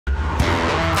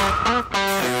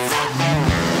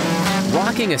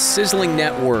Clocking a sizzling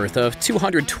net worth of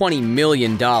 $220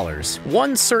 million,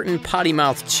 one certain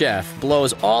potty-mouthed chef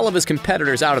blows all of his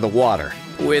competitors out of the water.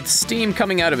 With steam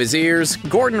coming out of his ears,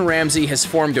 Gordon Ramsay has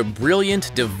formed a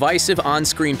brilliant, divisive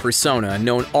on-screen persona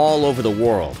known all over the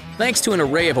world. Thanks to an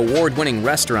array of award-winning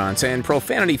restaurants and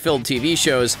profanity-filled TV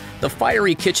shows, the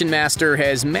fiery kitchen master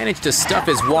has managed to stuff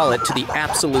his wallet to the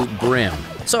absolute brim.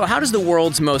 So how does the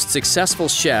world's most successful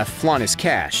chef flaunt his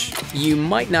cash? You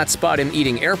might not spot him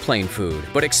eating airplane food,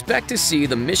 but expect to see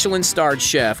the Michelin-starred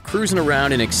chef cruising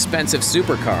around in expensive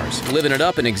supercars, living it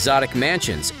up in exotic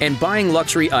mansions, and buying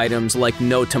luxury items like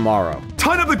no tomorrow.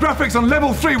 Tighten up the graphics on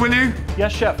level 3, will you?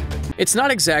 Yes, chef. It's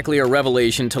not exactly a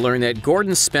revelation to learn that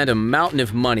Gordon spent a mountain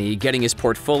of money getting his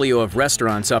portfolio of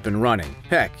restaurants up and running.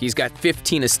 Heck, he's got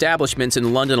 15 establishments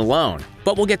in London alone.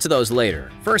 But we'll get to those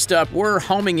later. First up, we're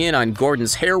homing in on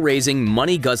Gordon's hair-raising,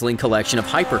 money-guzzling collection of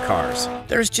hypercars.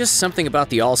 There's just something about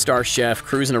the all-star chef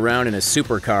cruising around in a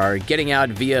supercar, getting out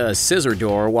via a scissor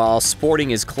door while sporting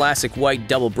his classic white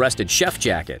double-breasted chef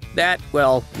jacket. That,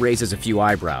 well, raises a few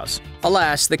eyebrows.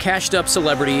 Alas, the cashed-up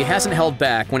celebrity hasn't held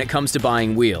back when it comes to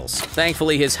buying wheels.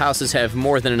 Thankfully, his houses have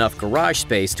more than enough garage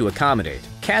space to accommodate.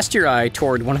 Cast your eye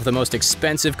toward one of the most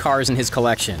expensive cars in his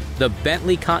collection, the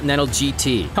Bentley Continental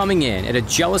GT, coming in at a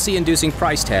jealousy-inducing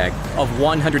price tag of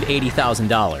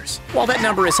 $180,000. While that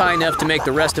number is high enough to make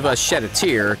the rest of us shed a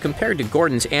tear, compared to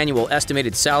Gordon's annual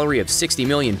estimated salary of $60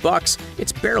 million,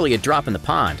 it's barely a drop in the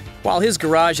pond. While his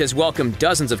garage has welcomed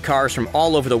dozens of cars from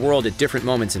all over the world at different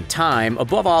moments in time,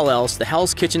 above all else, the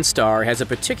Hell's Kitchen star has a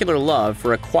particular love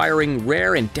for acquiring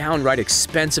rare and downright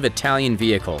expensive Italian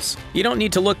vehicles. You don't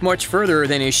need to look much further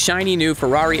than his shiny new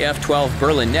Ferrari F12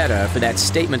 Berlinetta for that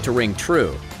statement to ring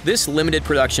true. This limited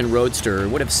production roadster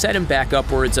would have set him back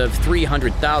upwards of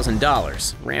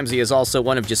 $300,000. Ramsay is also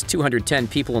one of just 210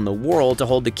 people in the world to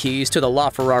hold the keys to the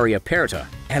LaFerrari Aperta.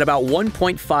 At about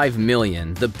 $1.5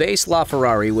 million, the base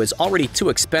LaFerrari was already too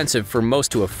expensive for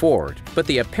most to afford, but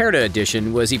the Aperta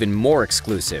edition was even more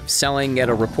exclusive, selling at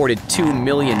a reported $2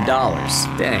 million.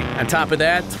 Dang. On top of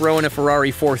that, throw in a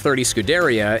Ferrari 430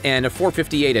 Scuderia and a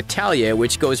 458 Italia,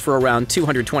 which goes for around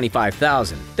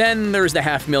 $225,000. Then there's the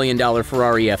 $500,000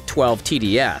 Ferrari F12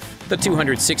 TDF, the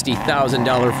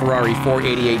 $260,000 Ferrari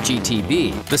 488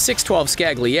 GTB, the 612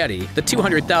 Scaglietti, the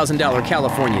 $200,000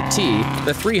 California T,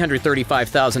 the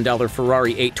 $335,000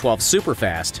 Ferrari 812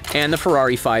 Superfast, and the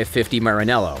Ferrari 550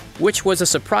 Maranello, which was a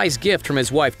surprise gift from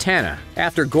his wife Tana,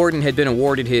 after Gordon had been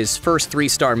awarded his first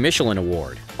 3-star Michelin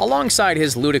award. Alongside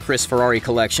his ludicrous Ferrari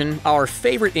collection, our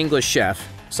favorite English chef,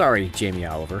 sorry, Jamie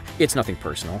Oliver, it's nothing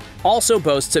personal, also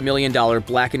boasts a $1 million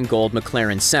black and gold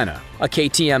McLaren Senna, a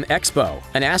KTM Expo,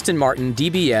 an Aston Martin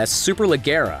DBS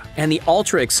Superleggera, and the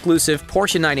ultra-exclusive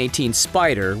Porsche 918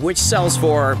 Spyder, which sells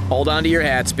for, hold on to your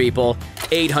hats, people,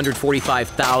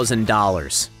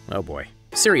 $845,000. Oh boy.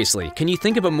 Seriously, can you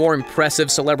think of a more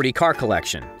impressive celebrity car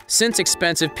collection? Since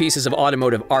expensive pieces of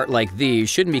automotive art like these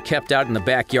shouldn't be kept out in the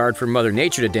backyard for Mother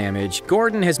Nature to damage,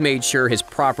 Gordon has made sure his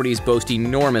properties boast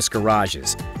enormous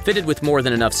garages, fitted with more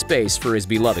than enough space for his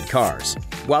beloved cars.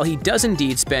 While he does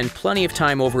indeed spend plenty of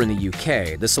time over in the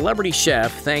UK, the celebrity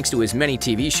chef, thanks to his many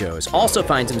TV shows, also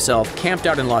finds himself camped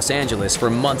out in Los Angeles for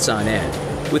months on end.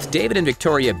 With David and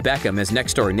Victoria Beckham as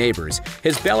next-door neighbors,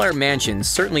 his Bel Air mansion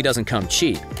certainly doesn't come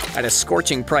cheap. At a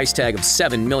scorching price tag of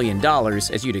 $7 million,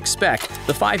 as you'd expect,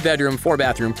 the 5-bedroom,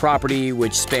 4-bathroom property,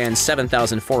 which spans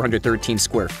 7,413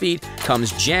 square feet,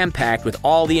 comes jam-packed with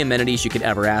all the amenities you could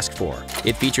ever ask for.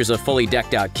 It features a fully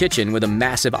decked-out kitchen with a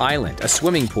massive island, a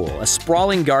swimming pool, a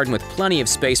sprawling garden with plenty of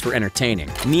space for entertaining,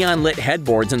 neon-lit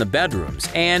headboards in the bedrooms,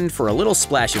 and, for a little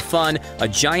splash of fun, a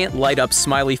giant light-up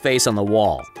smiley face on the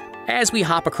wall. As we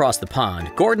hop across the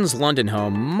pond, Gordon's London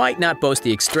home might not boast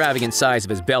the extravagant size of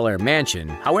his Bel Air mansion.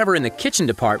 However, in the kitchen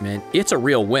department, it's a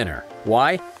real winner.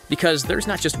 Why? Because there's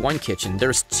not just one kitchen,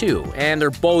 there's two, and they're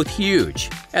both huge.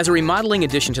 As a remodeling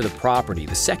addition to the property,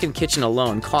 the second kitchen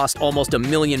alone cost almost $1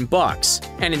 million,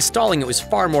 and installing it was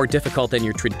far more difficult than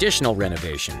your traditional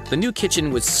renovation. The new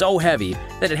kitchen was so heavy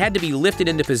that it had to be lifted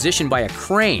into position by a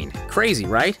crane. Crazy,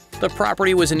 right? The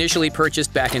property was initially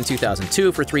purchased back in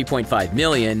 2002 for $3.5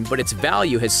 million, but its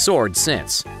value has soared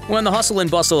since. When the hustle and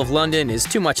bustle of London is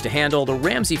too much to handle, the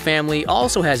Ramsay family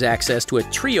also has access to a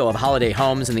trio of holiday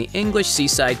homes in the English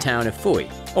seaside town of Fooey,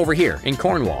 over here in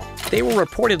Cornwall. They were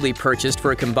reportedly purchased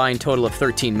for a combined total of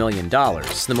 $13 million,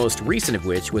 the most recent of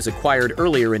which was acquired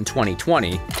earlier in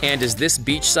 2020. And does this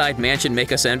beachside mansion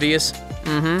make us envious?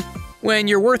 When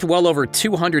you're worth well over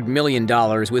 $200 million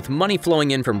with money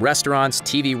flowing in from restaurants,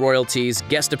 TV royalties,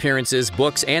 guest appearances,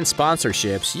 books, and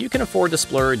sponsorships, you can afford to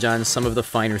splurge on some of the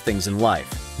finer things in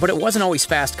life. But it wasn't always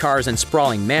fast cars and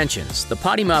sprawling mansions. The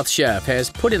potty-mouthed chef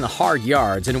has put in the hard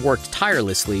yards and worked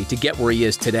tirelessly to get where he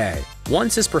is today.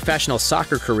 Once his professional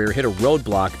soccer career hit a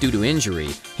roadblock due to injury,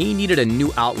 he needed a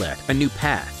new outlet, a new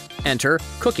path. Enter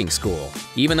cooking school.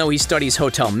 Even though he studies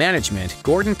hotel management,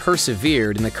 Gordon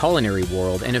persevered in the culinary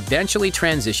world and eventually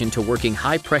transitioned to working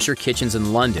high-pressure kitchens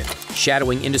in London,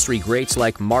 shadowing industry greats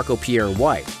like Marco Pierre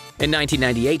White. In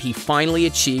 1998, he finally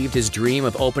achieved his dream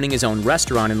of opening his own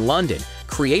restaurant in London,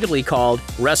 creatively called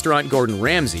Restaurant Gordon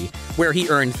Ramsay, where he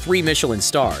earned 3 Michelin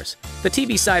stars. The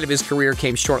TV side of his career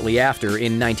came shortly after,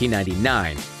 in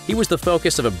 1999. He was the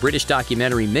focus of a British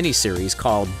documentary miniseries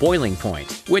called Boiling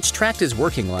Point, which tracked his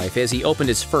working life as he opened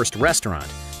his first restaurant.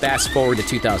 Fast forward to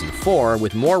 2004,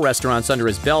 with more restaurants under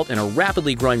his belt and a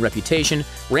rapidly growing reputation,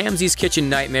 Ramsay's Kitchen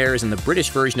Nightmares and the British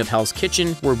version of Hell's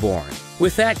Kitchen were born.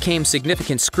 With that came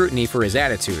significant scrutiny for his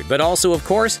attitude, but also, of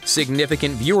course,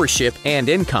 significant viewership and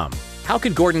income. How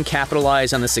could Gordon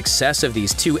capitalize on the success of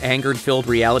these 2 anger-filled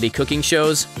reality cooking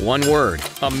shows? One word: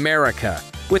 America.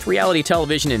 With reality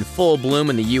television in full bloom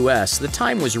in the US, the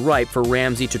time was ripe for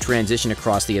Ramsay to transition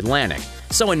across the Atlantic.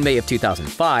 So in May of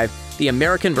 2005, the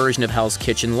American version of Hell's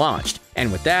Kitchen launched, and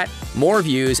with that, more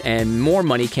views and more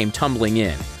money came tumbling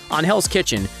in. On Hell's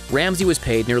Kitchen, Ramsay was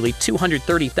paid nearly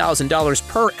 $230,000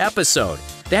 per episode.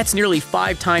 That's nearly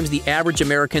 5 times the average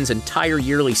American's entire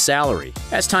yearly salary.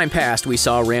 As time passed, we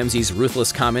saw Ramsay's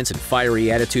ruthless comments and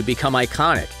fiery attitude become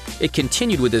iconic. It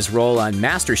continued with his role on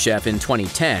MasterChef in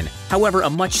 2010. However, a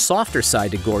much softer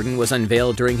side to Gordon was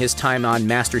unveiled during his time on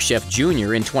MasterChef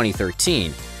Junior in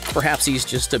 2013. Perhaps he's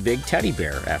just a big teddy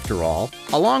bear, after all.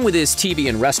 Along with his TV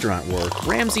and restaurant work,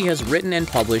 Ramsay has written and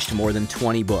published more than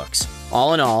 20 books.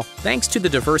 All in all, thanks to the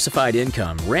diversified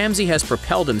income, Ramsay has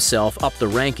propelled himself up the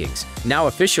rankings, now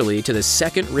officially to the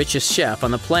 2nd richest chef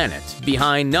on the planet,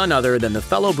 behind none other than the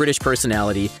fellow British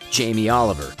personality Jamie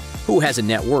Oliver, who has a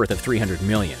net worth of $300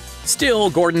 million. Still,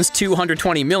 Gordon's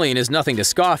 $220 million is nothing to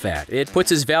scoff at. It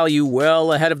puts his value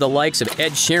well ahead of the likes of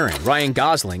Ed Sheeran, Ryan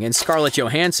Gosling, and Scarlett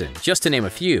Johansson, just to name a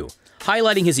few.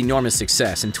 Highlighting his enormous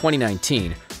success in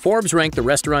 2019, Forbes ranked the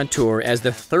restaurateur as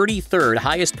the 33rd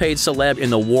highest-paid celeb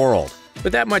in the world.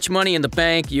 With that much money in the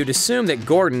bank, you'd assume that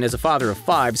Gordon, as a father of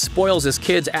 5, spoils his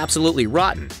kids absolutely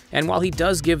rotten. And while he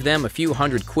does give them a few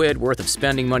 $100 worth of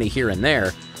spending money here and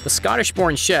there, the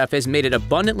Scottish-born chef has made it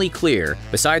abundantly clear,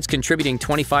 besides contributing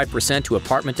 25% to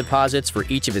apartment deposits for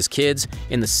each of his kids,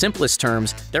 in the simplest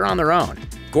terms, they're on their own.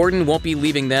 Gordon won't be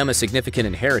leaving them a significant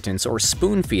inheritance or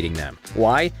spoon-feeding them.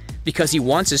 Why? Because he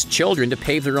wants his children to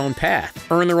pave their own path,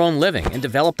 earn their own living, and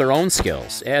develop their own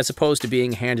skills, as opposed to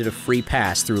being handed a free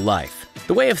pass through life.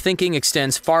 The way of thinking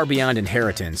extends far beyond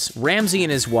inheritance. Ramsay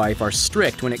and his wife are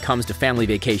strict when it comes to family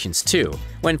vacations too.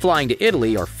 When flying to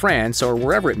Italy or France or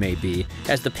wherever it may be,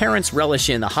 as the parents relish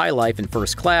in the high life in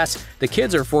first class, the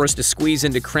kids are forced to squeeze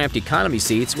into cramped economy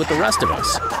seats with the rest of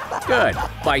us. Good.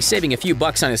 By saving a few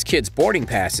bucks on his kids' boarding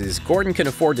passes, Gordon can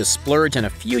afford to splurge on a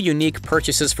few unique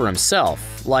purchases for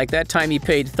himself, like that time he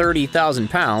paid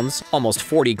 £30,000, almost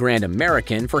 40 grand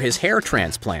American, for his hair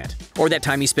transplant. Or that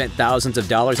time he spent thousands of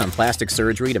dollars on plastic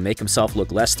surgery to make himself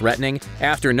look less threatening,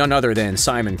 after none other than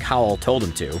Simon Cowell told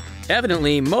him to.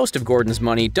 Evidently, most of Gordon's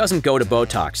money doesn't go to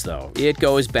Botox, though. It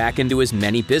goes back into his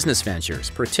many business ventures,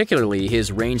 particularly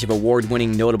his range of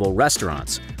award-winning notable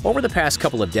restaurants. Over the past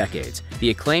couple of decades, the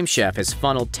acclaimed chef has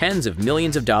funneled tens of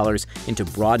millions of dollars into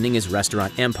broadening his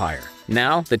restaurant empire.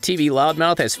 Now, the TV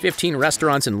loudmouth has 15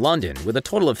 restaurants in London, with a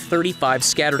total of 35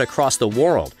 scattered across the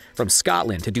world, from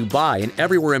Scotland to Dubai and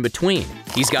everywhere in between.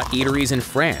 He's got eateries in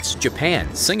France,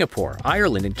 Japan, Singapore,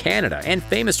 Ireland, and Canada, and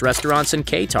famous restaurants in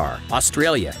Qatar,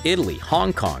 Australia, Italy,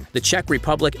 Hong Kong, the Czech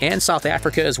Republic, and South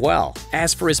Africa as well.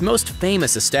 As for his most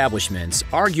famous establishments,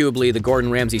 arguably the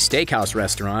Gordon Ramsay Steakhouse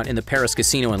restaurant in the Paris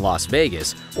Casino in Las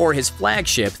Vegas, or his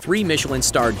flagship 3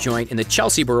 Michelin-starred joint in the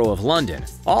Chelsea borough of London.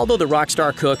 Although the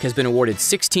rockstar cook has been awarded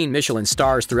 16 Michelin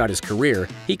stars throughout his career,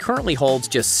 he currently holds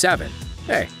just 7.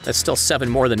 Hey, that's still 7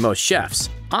 more than most chefs.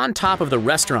 On top of the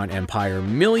restaurant empire,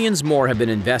 millions more have been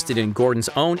invested in Gordon's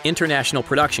own international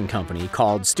production company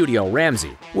called Studio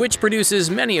Ramsay, which produces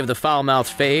many of the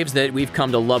foul-mouthed faves that we've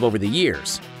come to love over the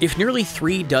years. If nearly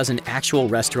 3 dozen actual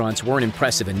restaurants weren't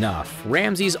impressive enough,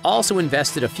 Ramsay's also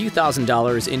invested a few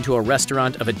 $1,000s into a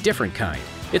restaurant of a different kind.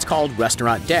 It's called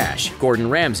Restaurant Dash, Gordon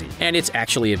Ramsay, and it's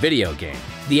actually a video game.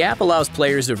 The app allows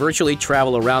players to virtually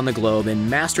travel around the globe and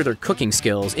master their cooking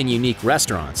skills in unique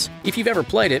restaurants. If you've ever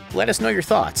played it, let us know your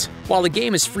thoughts. While the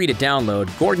game is free to download,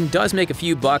 Gordon does make a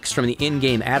few bucks from the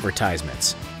in-game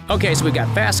advertisements. Okay, so we've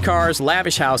got fast cars,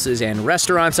 lavish houses, and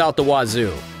restaurants out the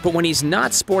wazoo. But when he's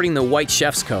not sporting the white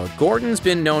chef's coat, Gordon's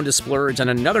been known to splurge on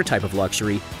another type of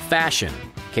luxury, fashion.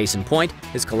 Case in point,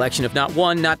 his collection of not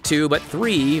one, not two, but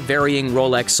three varying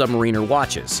Rolex Submariner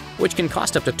watches, which can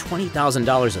cost up to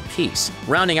 $20,000 a piece.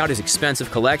 Rounding out his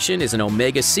expensive collection is an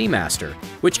Omega Seamaster,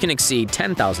 which can exceed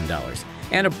 $10,000,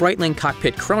 and a Breitling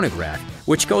Cockpit chronograph,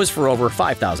 which goes for over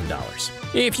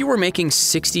 $5,000. If you were making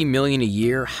 $60 million a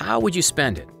year, how would you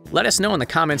spend it? Let us know in the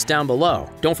comments down below.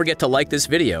 Don't forget to like this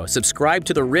video, subscribe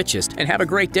to The Richest, and have a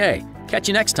great day. Catch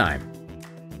you next time.